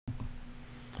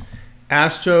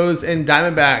Astros and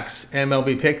Diamondbacks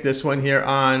MLB pick. This one here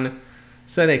on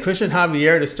Sunday. Christian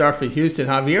Javier to start for Houston.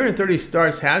 Javier in 30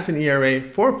 starts has an ERA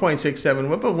 4.67,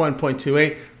 whip of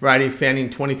 1.28. Righty fanning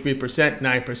 23%,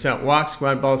 9% walks.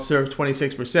 Ground ball served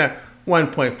 26%,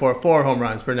 1.44 home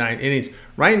runs per 9 innings.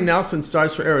 Ryan Nelson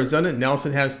starts for Arizona.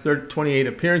 Nelson has 28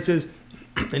 appearances,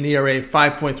 an ERA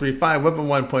 5.35, whip of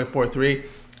 1.43.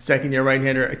 Second-year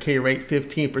right-hander, a K rate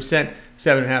 15%,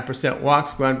 7.5%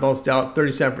 walks. Ground balls dealt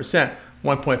 37%,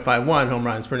 1.51 home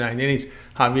runs per 9 innings.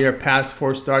 Javier passed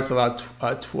 4 starts, allowed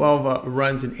 12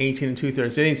 runs in 18 and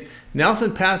 2/3 innings.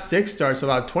 Nelson passed 6 starts,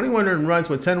 allowed 21 earned runs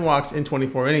with 10 walks in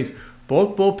 24 innings.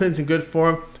 Both bullpens in good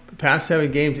form. The past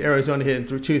 7 games, Arizona hit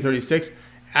through 236.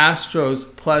 Astros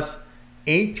plus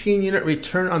 18-unit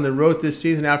return on the road this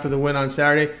season after the win on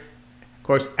Saturday. Of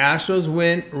course, Astros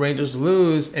win, Rangers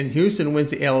lose, and Houston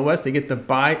wins the AL West. They get the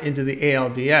bye into the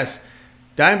ALDS.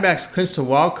 Diamondbacks clinch the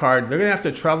wild card. They're going to have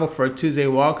to travel for a Tuesday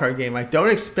wild card game. I don't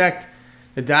expect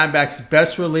the Diamondbacks'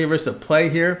 best relievers to play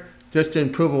here just to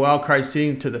improve a wild card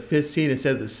seeding to the 5th seed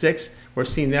instead of the 6th. We're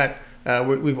seeing that.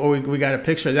 We got a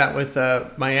picture of that with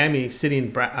Miami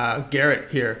sitting Garrett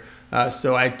here.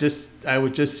 So I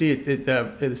would just see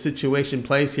the situation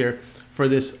plays here for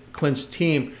this clinched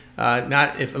team.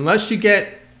 Unless you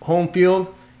get home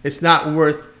field, it's not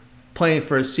worth playing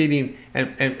for a seeding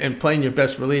and playing your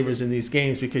best relievers in these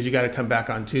games because you got to come back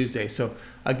on Tuesday. So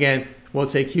again, we'll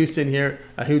take Houston here,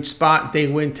 a huge spot. They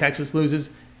win, Texas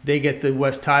loses. They get the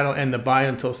West title and the bye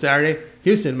until Saturday.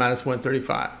 Houston minus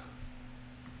 135.